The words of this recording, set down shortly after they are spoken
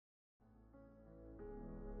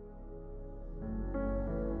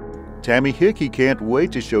Tammy Hickey can't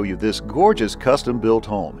wait to show you this gorgeous custom-built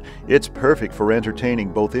home. It's perfect for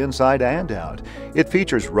entertaining both inside and out. It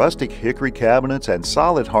features rustic hickory cabinets and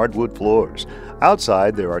solid hardwood floors.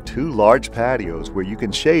 Outside, there are 2 large patios where you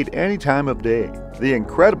can shade any time of day. The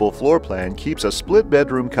incredible floor plan keeps a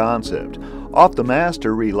split-bedroom concept. Off the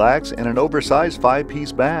master, relax in an oversized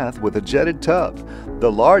 5-piece bath with a jetted tub.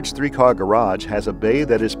 The large 3-car garage has a bay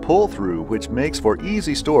that is pull-through, which makes for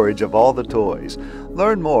easy storage of all the toys.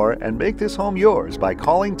 Learn more and make this home yours by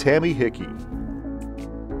calling Tammy Hickey.